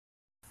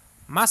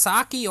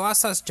Masaaki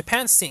Yuasa's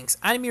Japan Sinks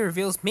anime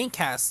reveals main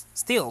cast,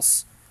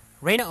 stills,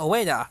 Reina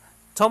Ueda,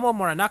 Tomo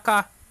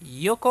Muranaka,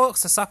 Yuko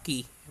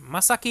Sasaki,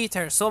 Masaki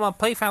Terasoma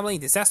play family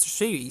disaster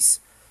series.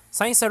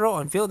 Science Zero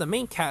unveiled the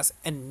main cast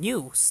and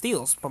new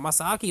stills for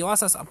Masaaki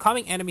Yuasa's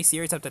upcoming anime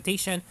series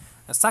adaptation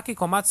and Saki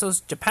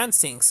Komatsu's Japan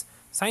Sinks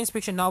science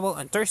fiction novel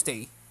on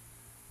Thursday.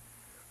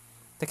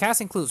 The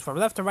cast includes, from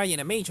left to right in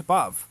the image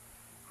above,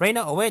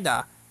 Reina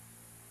Ueda,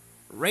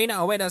 Reina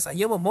Ueda's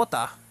Ayumu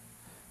Mota,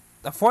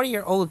 the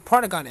 40-year-old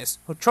protagonist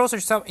who throws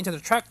herself into the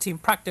track team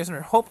practice in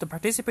her hope to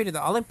participate in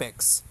the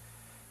Olympics.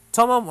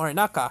 Tomo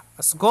Muranaka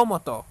as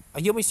Gomoto,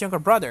 Ayumi's younger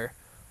brother,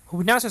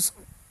 who now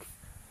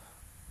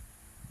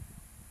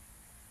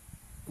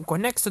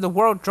connects to the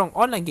world drunk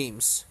online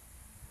games.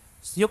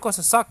 Yuko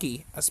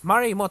Sasaki as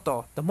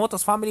Marimoto, the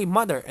Moto's family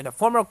mother and a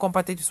former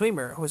competitive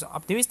swimmer who is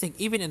optimistic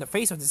even in the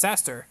face of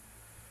disaster.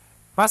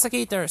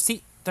 Masaki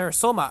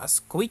Terasoma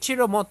as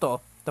Koichiro Moto,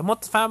 the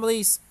Moto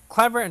family's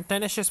clever and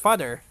tenacious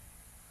father.